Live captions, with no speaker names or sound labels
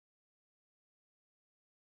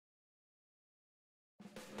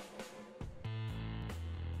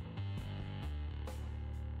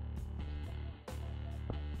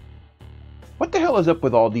hell is up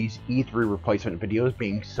with all these E3 replacement videos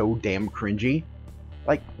being so damn cringy?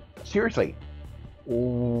 Like, seriously,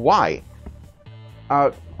 why?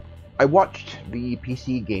 I watched the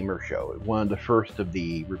PC Gamer Show, one of the first of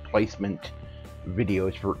the replacement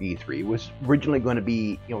videos for E3. It was originally going to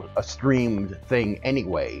be, a streamed thing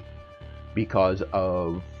anyway, because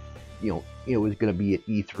of, it was going to be at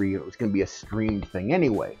E3. It was going to be a streamed thing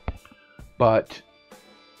anyway,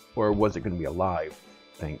 or was it going to be a live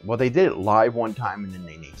thing? Well, they did it live one time, and then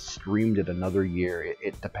they streamed it another year.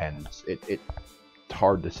 It depends. It's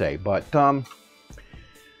hard to say, but because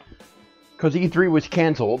E3 was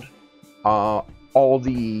canceled, all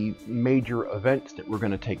the major events that were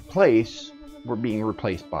going to take place were being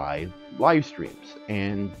replaced by live streams.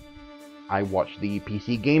 And I watched the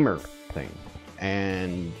PC Gamer thing,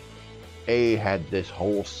 and they had this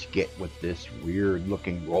whole skit with this weird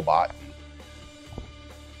looking robot,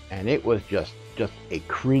 and it was just a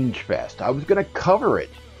cringe fest. I was going to cover it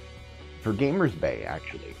for Gamers Bay,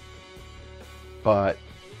 actually, but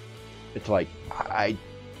it's like I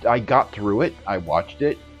got through it, I watched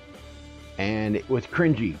it, and it was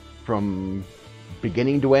cringy from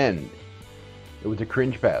beginning to end. It was a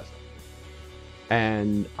cringe fest.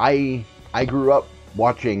 And I grew up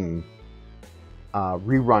watching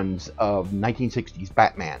reruns of 1960s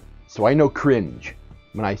Batman, so I know cringe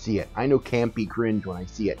when I see it. I know campy cringe when I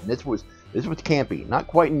see it. And this was campy, not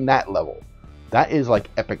quite in that level. That is like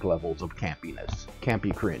epic levels of campiness,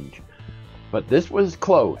 campy cringe. But this was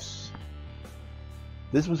close.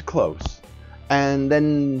 This was close. And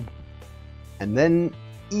then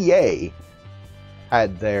EA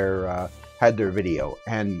had their video,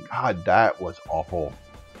 and God, that was awful.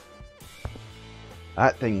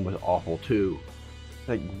 That thing was awful too.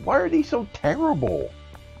 Like, why are they so terrible?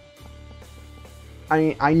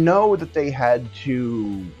 I know that they had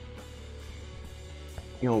to,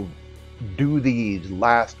 do these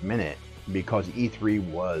last minute because E3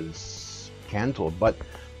 was canceled, but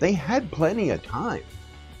they had plenty of time.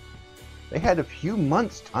 They had a few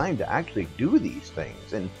months' time to actually do these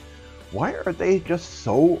things, and why are they just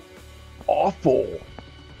so awful?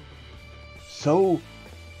 So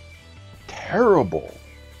terrible.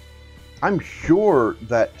 I'm sure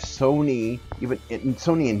that Sony, even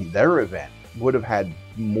in their event, would have had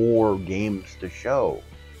more games to show.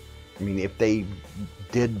 I mean, if they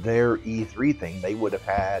did their E3 thing, they would have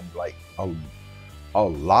had like a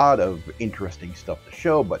lot of interesting stuff to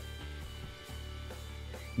show, but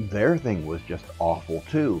their thing was just awful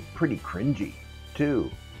too. Pretty cringy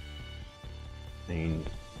too. I mean,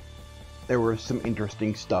 there was some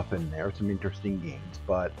interesting stuff in there, some interesting games,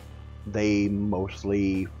 but they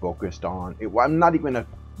mostly focused on it. Well, I'm not even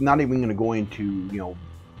gonna go into,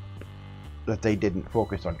 that they didn't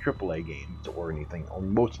focus on AAA games or anything, or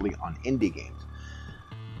mostly on indie games.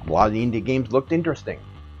 A lot of the indie games looked interesting.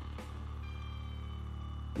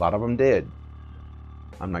 A lot of them did.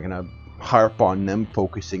 I'm not gonna harp on them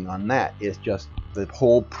focusing on that. It's just the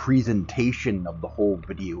whole presentation of the whole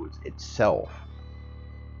video itself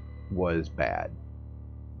was bad.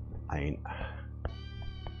 I mean,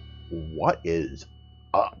 what is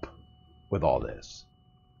up with all this?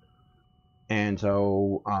 And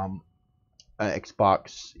so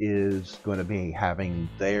Xbox is going to be having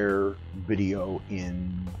their video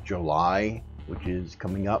in July, which is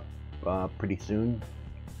coming up pretty soon.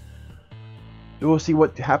 We'll see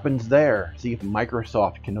what happens there. See if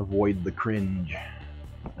Microsoft can avoid the cringe.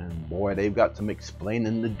 And boy, they've got some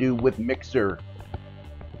explaining to do with Mixer.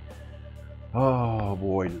 Oh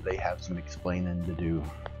boy, do they have some explaining to do.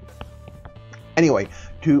 Anyway,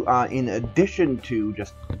 in addition to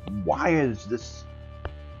just why is this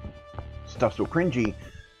stuff so cringy,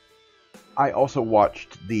 I also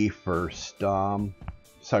watched the first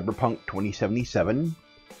Cyberpunk 2077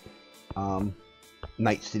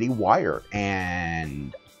 Night City Wire,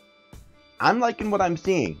 and I'm liking what I'm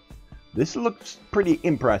seeing. This looks pretty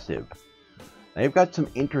impressive. They've got some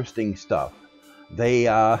interesting stuff. They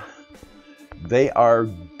are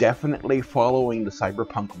definitely following the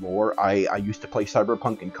Cyberpunk lore. I used to play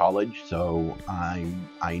Cyberpunk in college, so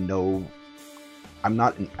I know. I'm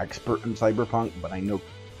not an expert in Cyberpunk, but I know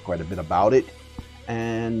quite a bit about it.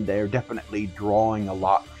 And they're definitely drawing a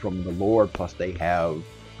lot from the lore, plus they have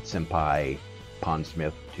Senpai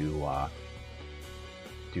Pondsmith to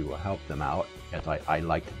help them out. As I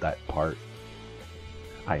liked that part.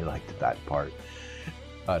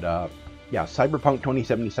 But yeah, Cyberpunk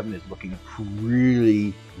 2077 is looking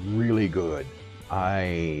really, really good.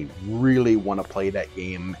 I really want to play that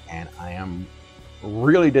game, and I am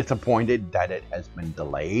really disappointed that it has been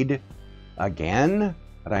delayed again.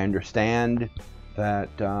 But I understand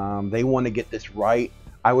that they want to get this right.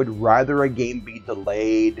 I would rather a game be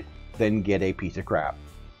delayed than get a piece of crap.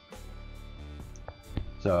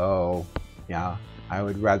 So, yeah, I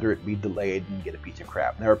would rather it be delayed than get a piece of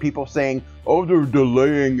crap. There are people saying, oh, they're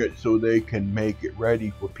delaying it so they can make it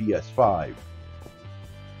ready for PS5.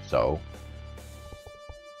 So,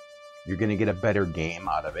 you're going to get a better game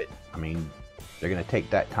out of it. I mean, they're going to take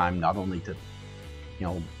that time not only to, you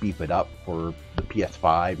know, beef it up for the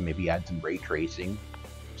PS5, maybe add some ray tracing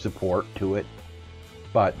support to it,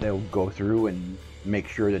 but they'll go through and make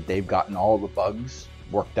sure that they've gotten all the bugs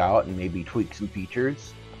worked out and maybe tweak some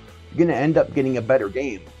features. You're going to end up getting a better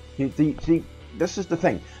game. See, this is the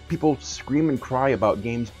thing. People scream and cry about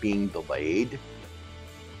games being delayed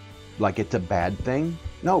like it's a bad thing.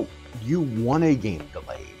 No, you want a game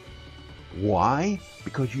delayed. Why?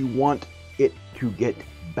 Because you want it to get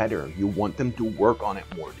better. You want them to work on it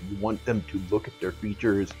more. You want them to look at their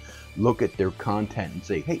features, look at their content and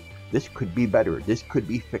say, hey, this could be better. This could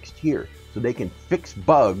be fixed here. So they can fix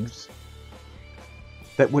bugs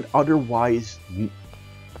that would otherwise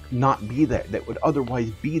not be there, that would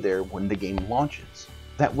otherwise be there when the game launches.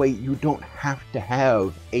 That way you don't have to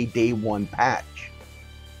have a day one patch.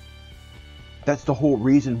 That's the whole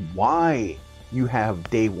reason why you have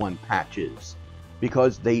day one patches,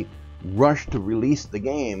 because they rush to release the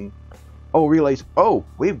game. Oh, realize, oh,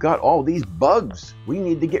 we've got all these bugs. We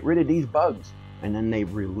need to get rid of these bugs. And then they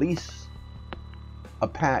release a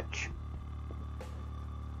patch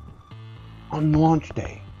on launch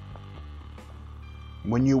day.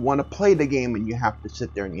 When you want to play the game and you have to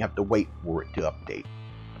sit there and you have to wait for it to update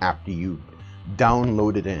after you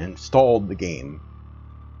downloaded and installed the game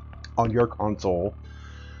on your console.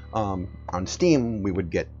 On Steam, we would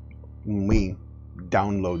get, when we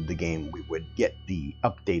download the game, we would get the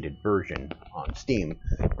updated version on Steam,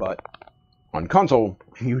 but on console,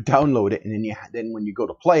 you download it, and then when you go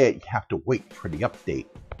to play it, you have to wait for the update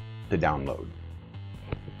to download.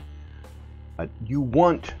 You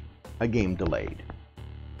want a game delayed.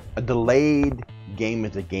 A delayed game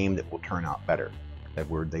is a game that will turn out better,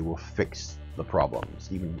 where they will fix the problems.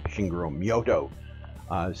 Even Shigeru Miyamoto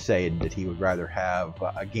said that he would rather have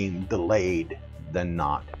a game delayed than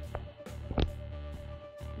not.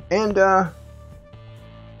 And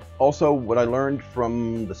also, what I learned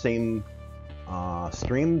from the same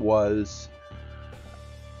stream was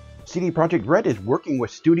CD Projekt Red is working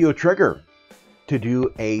with Studio Trigger to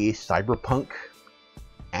do a Cyberpunk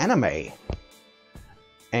anime.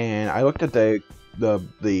 And I looked at the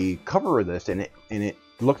cover of this, and it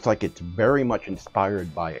looks like it's very much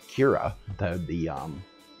inspired by Akira,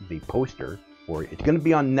 the poster for it. It's going to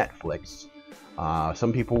be on Netflix.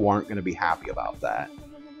 Some people aren't going to be happy about that.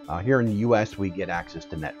 Here in the U.S., we get access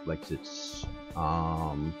to Netflix. It's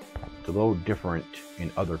a little different in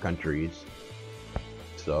other countries,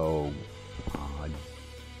 so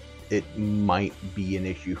it might be an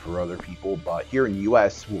issue for other people. But here in the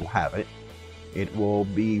U.S., we'll have it. It will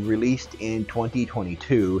be released in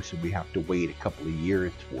 2022, so we have to wait a couple of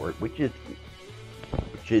years for it, which is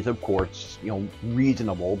of course, you know,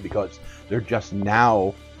 reasonable, because they're just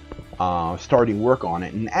now starting work on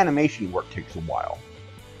it, and animation work takes a while.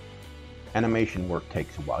 Animation work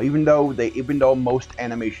takes a while, even though most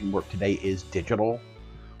animation work today is digital,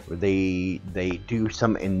 where they do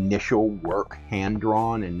some initial work hand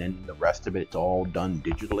drawn, and then the rest of it's all done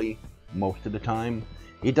digitally most of the time.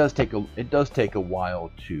 It does take a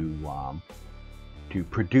while to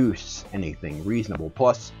produce anything reasonable.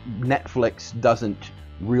 Plus, Netflix doesn't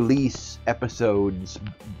release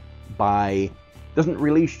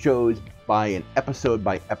shows by an episode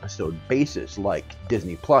by episode basis like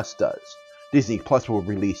Disney Plus does. Disney Plus will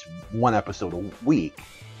release one episode a week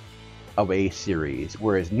of a series,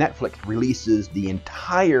 whereas Netflix releases the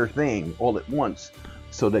entire thing all at once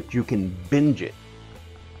so that you can binge it.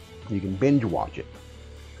 You can binge watch it.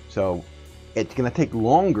 So it's going to take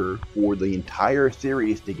longer for the entire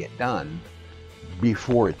series to get done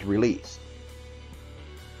before it's released.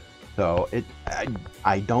 So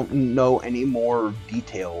I don't know any more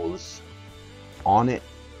details on it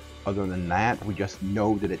other than that. We just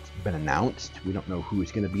know that it's been announced. We don't know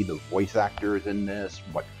who's going to be the voice actors in this,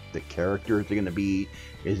 what the characters are going to be.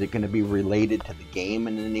 Is it going to be related to the game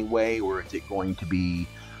in any way, or is it going to be,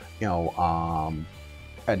 you know,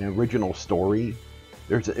 an original story?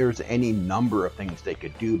 There's any number of things they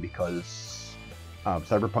could do, because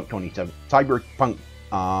Cyberpunk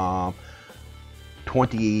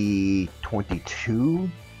 2022,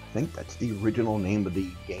 I think that's the original name of the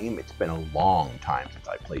game. It's been a long time since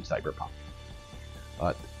I played Cyberpunk.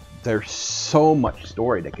 There's so much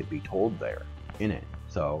story that could be told there in it.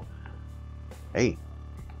 So, hey,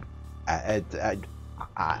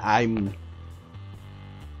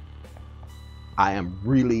 I am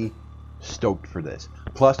really stoked for this.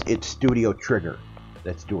 Plus, it's Studio Trigger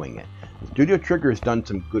that's doing it. Studio Trigger has done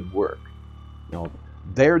some good work. You know,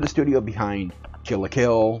 they're the studio behind Kill la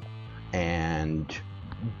Kill and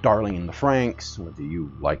Darling in the Franxx, whether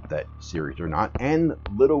you like that series or not, and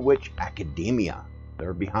Little Witch Academia.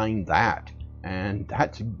 They're behind that, and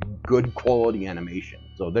that's good quality animation.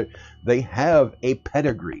 So they have a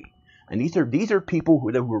pedigree, and these are people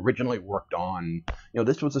who originally worked on. You know,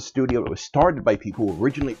 this was a studio that was started by people who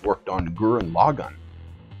originally worked on Gurren Lagann.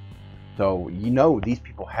 So you know these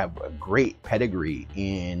people have a great pedigree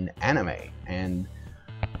in anime, and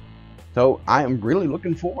so I am really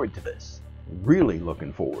looking forward to this. Really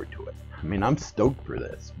looking forward to it. I mean, I'm stoked for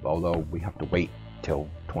this, although we have to wait till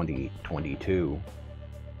 2022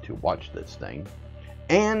 to watch this thing.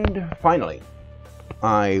 And finally,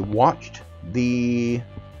 I watched the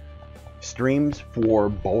streams for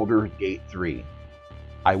Baldur's Gate 3.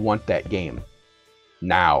 I want that game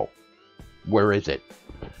now. Where is it?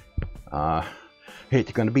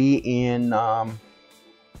 It's going to be in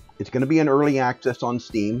early access on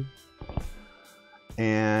Steam,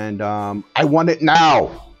 and I want it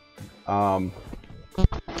now.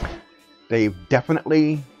 They've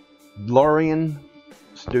definitely, Larian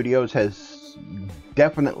Studios has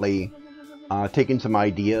definitely taken some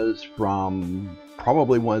ideas from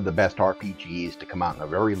probably one of the best RPGs to come out in a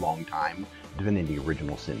very long time, Divinity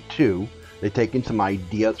Original Sin 2. They've taken some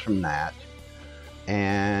ideas from that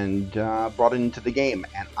and brought it into the game,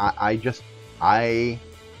 and I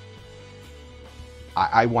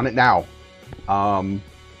want it now.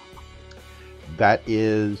 That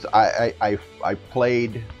is, I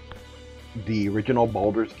played the original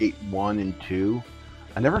Baldur's Gate 1 and 2.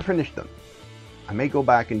 I never finished them. I may go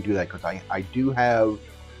back and do that because I do have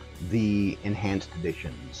the enhanced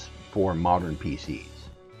editions for modern PCs.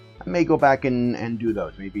 I may go back and do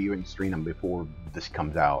those. Maybe even stream them before this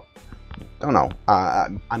comes out. Don't know.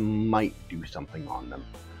 I might do something on them.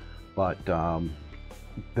 But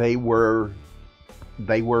they were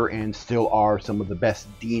and still are some of the best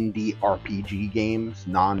D&D RPG games,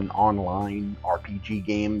 non-online RPG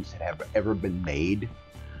games that have ever been made.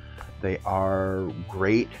 They are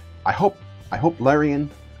great. I hope Larian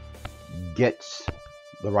gets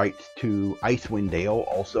the rights to Icewind Dale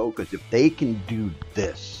also, because if they can do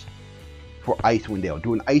this for Icewind Dale,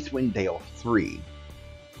 do an Icewind Dale 3,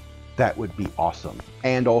 that would be awesome.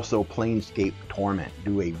 And also Planescape Torment,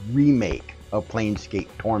 do a remake of Planescape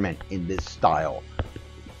Torment in this style.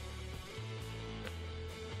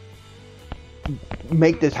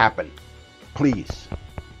 Make this happen, please.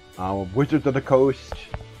 Wizards of the Coast,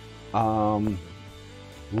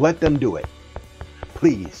 let them do it.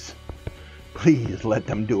 Please let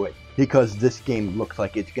them do it, because this game looks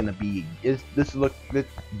like it's gonna be. This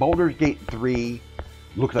Baldur's Gate 3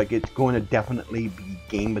 looks like it's going to definitely be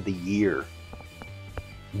Game of the Year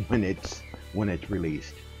when it's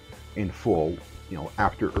released in full. You know,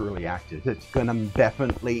 after early access, it's gonna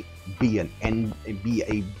definitely be a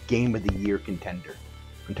Game of the Year contender.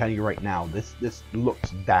 I'm telling you right now, this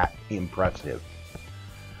looks that impressive.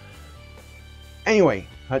 Anyway,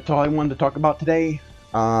 that's all I wanted to talk about today.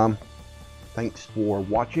 Thanks for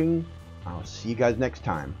watching. I'll see you guys next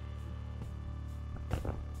time.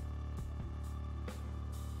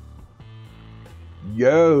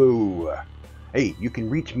 Yo! Hey, you can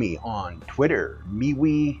reach me on Twitter,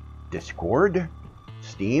 MeWe, Discord,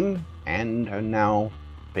 Steam, and now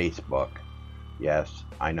Facebook. Yes,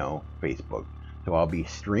 I know, Facebook. So I'll be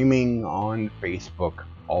streaming on Facebook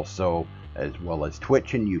also, as well as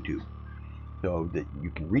Twitch and YouTube. So that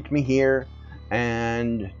you can reach me here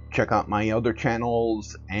and check out my other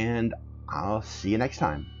channels, and I'll see you next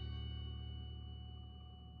time.